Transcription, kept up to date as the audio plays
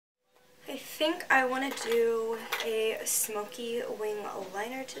think I want to do a Smokey wing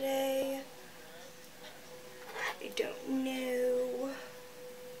liner today. I don't know.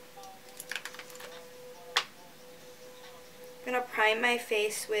 I'm going to prime my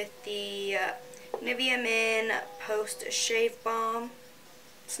face with the Nivea Men Post Shave Balm.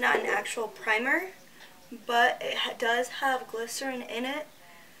 It's not an actual primer, but it does have glycerin in it,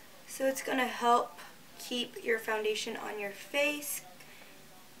 so it's going to help keep your foundation on your face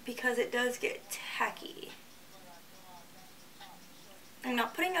because it does get tacky. I'm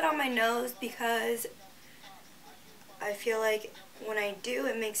not putting it on my nose because I feel like when I do,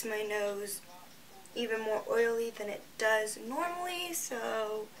 it makes my nose even more oily than it does normally,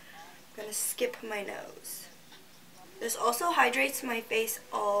 so I'm going to skip my nose. This also hydrates my face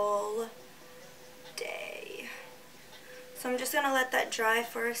all day. So I'm just going to let that dry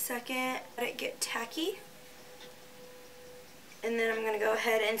for a second, let it get tacky. And then I'm going to go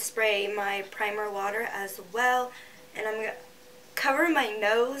ahead and spray my primer water as well. And I'm going to cover my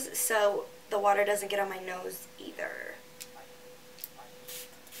nose so the water doesn't get on my nose either.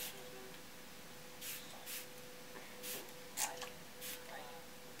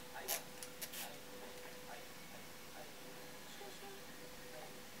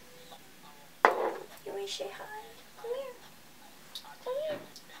 You want to say hi? Come here. Come here.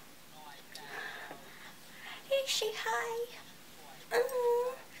 Hey, say hi.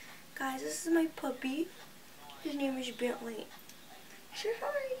 Guys, this is my puppy. His name is Bentley. Say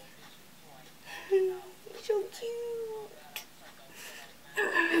hi. He's so cute.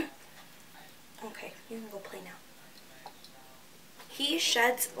 Okay, you can go play now. He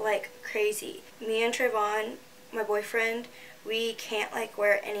sheds like crazy. Me and Trayvon, my boyfriend, we can't like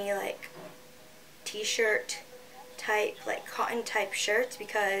wear any like t-shirt type, like cotton type shirts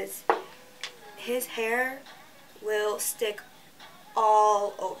because his hair will stick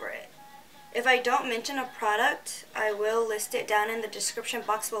all over it. If I don't mention a product, I will list it down in the description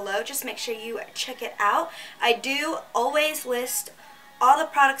box below. Just make sure you check it out. I do always list all the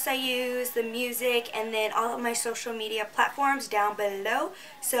products I use, the music, and then all of my social media platforms down below.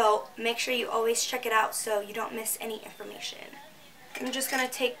 So make sure you always check it out so you don't miss any information. I'm just going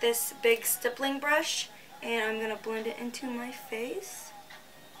to take this big stippling brush and I'm going to blend it into my face.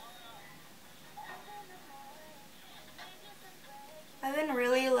 I've been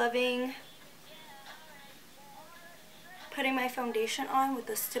really loving putting my foundation on with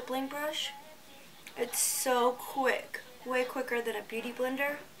the stippling brush. It's so quick, way quicker than a beauty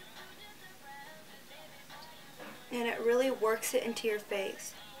blender, and it really works it into your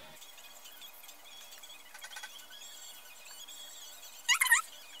face.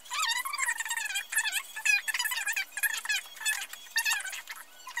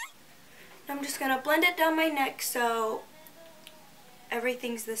 I'm just going to blend it down my neck so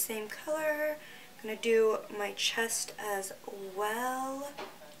everything's the same color. I'm going to do my chest as well.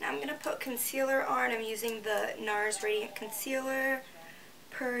 Now I'm going to put concealer on. I'm using the Nars Radiant Concealer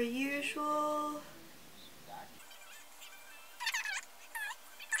per usual.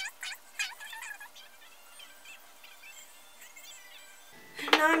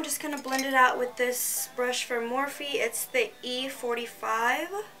 And now I'm just going to blend it out with this brush from Morphe. It's the E45.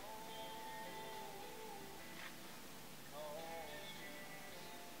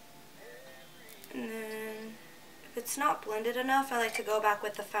 And then if it's not blended enough, I like to go back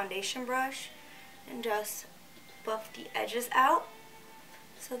with the foundation brush and just buff the edges out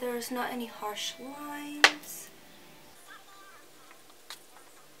so there's not any harsh lines.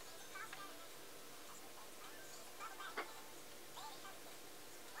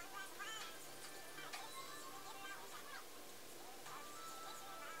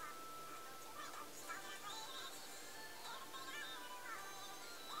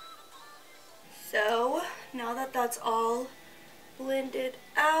 So now that that's all blended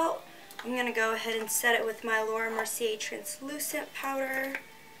out, I'm going to go ahead and set it with my Mercier translucent powder.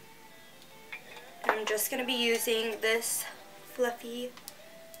 I'm just going to be using this fluffy,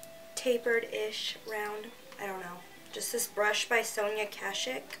 tapered-ish round, I don't know, just this brush by Sonia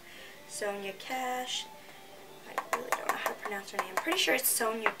Kashik. Sonia Cash. I really don't know how to pronounce her name. I'm pretty sure it's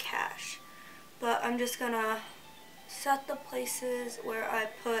Sonia Cash. But I'm just going to set the places where I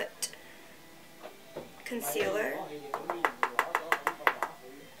put concealer.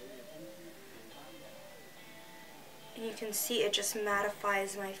 And you can see it just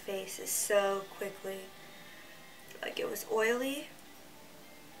mattifies my face so quickly. Like it was oily.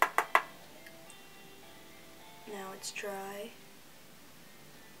 Now it's dry.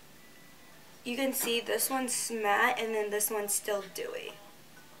 You can see this one's matte and then this one's still dewy.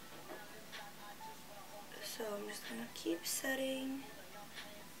 So I'm just going to keep setting.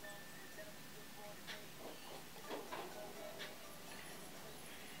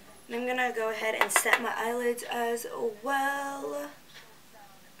 And I'm gonna go ahead and set my eyelids as well.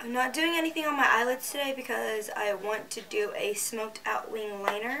 I'm not doing anything on my eyelids today because I want to do a smoked out wing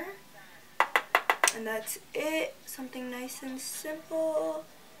liner. And that's it. Something nice and simple.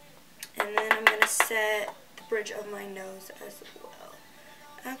 And then I'm going to set the bridge of my nose as well.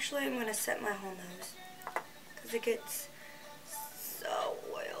 Actually, I'm going to set my whole nose because it gets so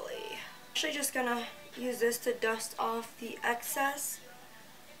oily. Actually, just going to use this to dust off the excess.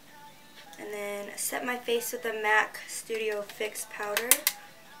 And then set my face with the MAC Studio Fix powder.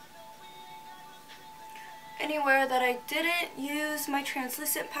 Anywhere that I didn't use my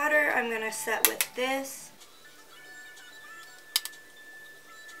translucent powder, I'm going to set with this.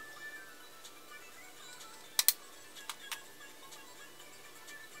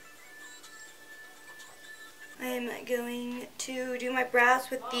 I'm going to do my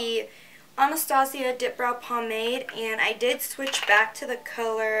brows with the Anastasia Dipbrow Pomade, and I did switch back to the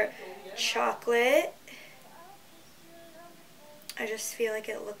color Chocolate. I just feel like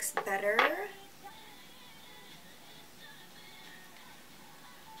it looks better.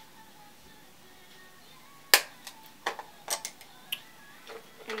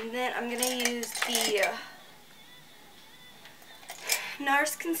 And then I'm going to use the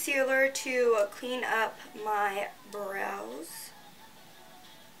Nars concealer to clean up my brows.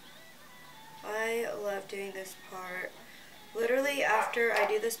 I love doing this part. Literally after I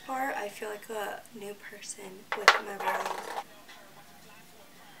do this part, I feel like a new person with my brows.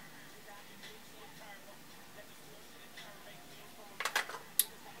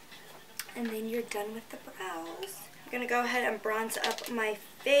 And then you're done with the brows. I'm going to go ahead and bronze up my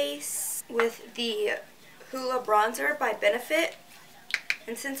face with the Hoola bronzer by Benefit.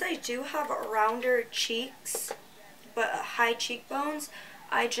 And since I do have rounder cheeks but high cheekbones,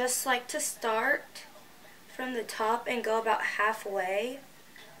 I just like to start from the top and go about halfway.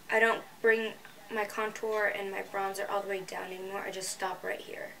 I don't bring my contour and my bronzer all the way down anymore. I just stop right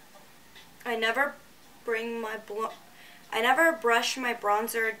here. I never brush my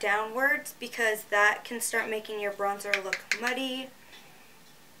bronzer downwards because that can start making your bronzer look muddy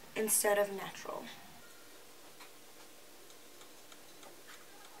instead of natural.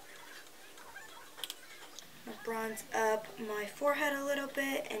 I'll bronze up my forehead a little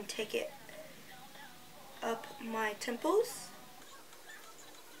bit and take it up my temples.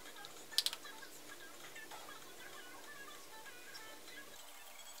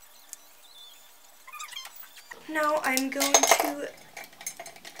 Now I'm going to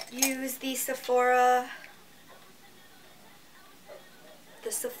use the Sephora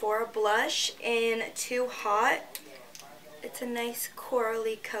Blush in Too Hot. It's a nice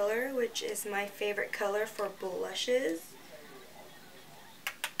corally color, which is my favorite color for blushes.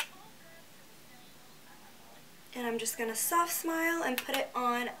 And I'm just going to soft smile and put it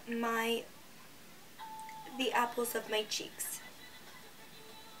on the apples of my cheeks.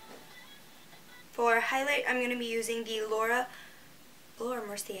 For highlight, I'm going to be using the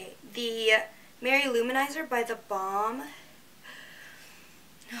Mercier, the Mary Luminizer by the Balm.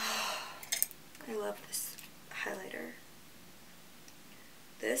 I love this highlighter.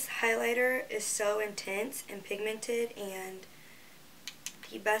 This highlighter is so intense and pigmented and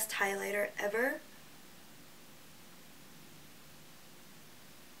the best highlighter ever.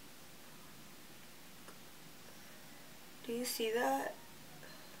 Do you see that?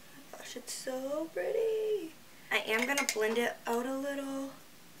 Oh my gosh, it's so pretty. I am going to blend it out a little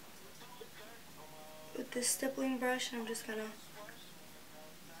with this stippling brush, and I'm just going to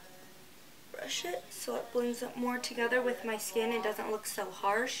brush it so it blends up more together with my skin and doesn't look so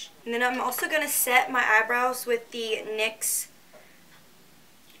harsh. And then I'm also going to set my eyebrows with the NYX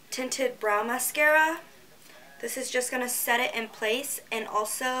Tinted Brow Mascara. This is just going to set it in place, and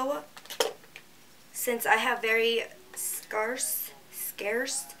also since I have very scarce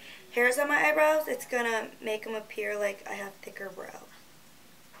hairs on my eyebrows, it's going to make them appear like I have thicker brows.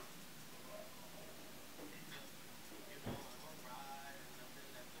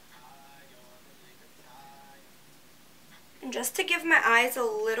 And just to give my eyes a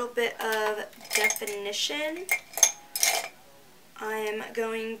little bit of definition, I'm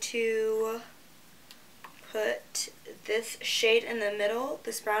going to put this shade in the middle,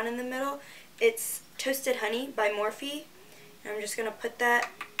 this brown in the middle. It's Toasted Honey by Morphe. And I'm just going to put that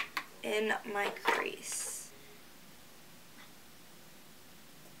in my crease.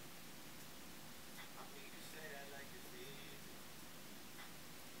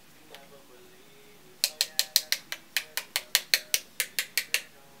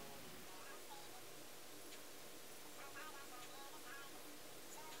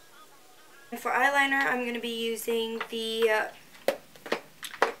 And for eyeliner, I'm going to be using the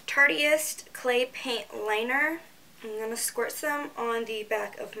Tarte Tarteist Clay Paint Liner. I'm going to squirt some on the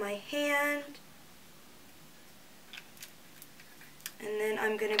back of my hand. And then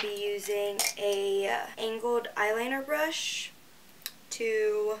I'm going to be using a angled eyeliner brush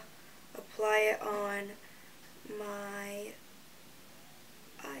to apply it on my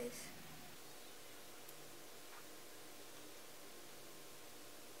eyes.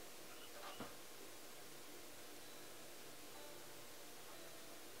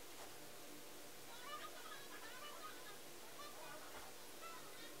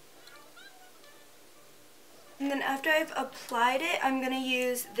 And then after I've applied it, I'm going to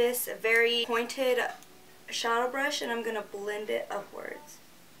use this very pointed shadow brush and I'm going to blend it upwards.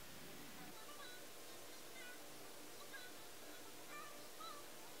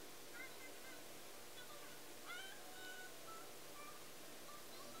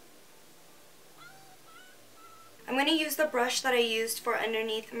 I'm going to use the brush that I used for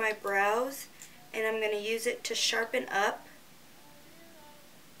underneath my brows, and I'm going to use it to sharpen up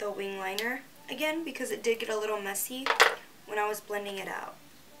the wing liner again because it did get a little messy when I was blending it out.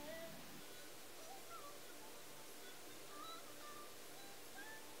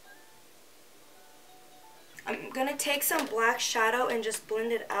 I'm going to take some black shadow and just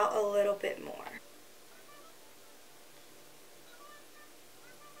blend it out a little bit more.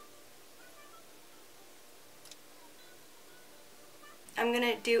 I'm going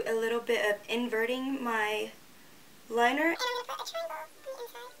to do a little bit of inverting my liner. And I'm going to put a triangle on the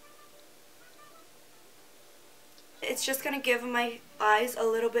inside. It's just going to give my eyes a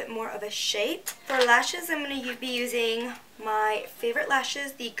little bit more of a shape. For lashes, I'm going to be using my favorite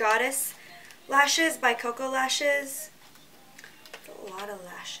lashes, the Goddess Lashes by KoKo Lashes. It's a lot of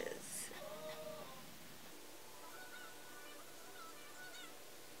lashes.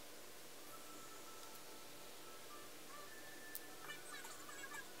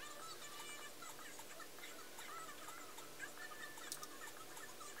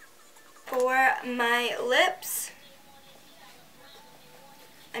 For my lips,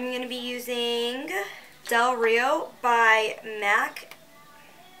 I'm going to be using Del Rio by MAC,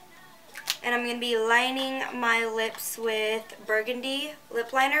 and I'm going to be lining my lips with Burgandy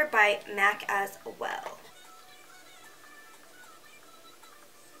lip liner by MAC as well.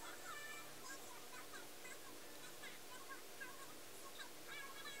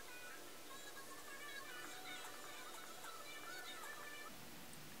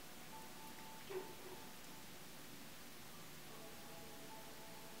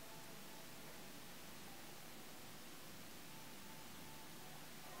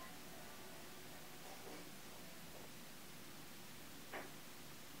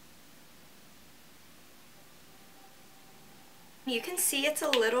 You can see it's a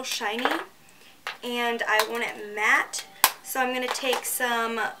little shiny and I want it matte, so I'm going to take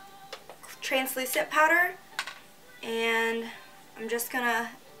some translucent powder and I'm just going to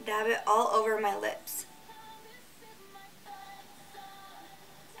dab it all over my lips.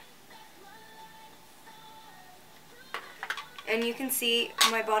 And you can see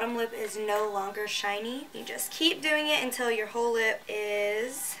my bottom lip is no longer shiny. You just keep doing it until your whole lip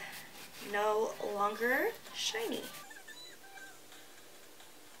is no longer shiny.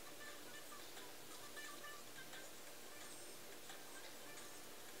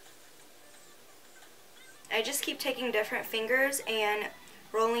 I just keep taking different fingers and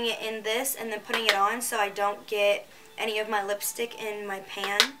rolling it in this and then putting it on so I don't get any of my lipstick in my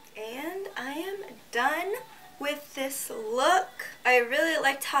pan. And I am done with this look. I really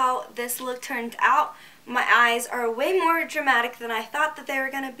liked how this look turned out. My eyes are way more dramatic than I thought that they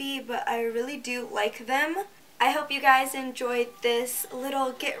were going to be, but I really do like them. I hope you guys enjoyed this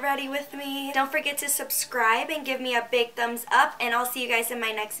little get ready with me. Don't forget to subscribe and give me a big thumbs up, and I'll see you guys in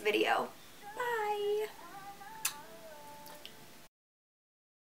my next video.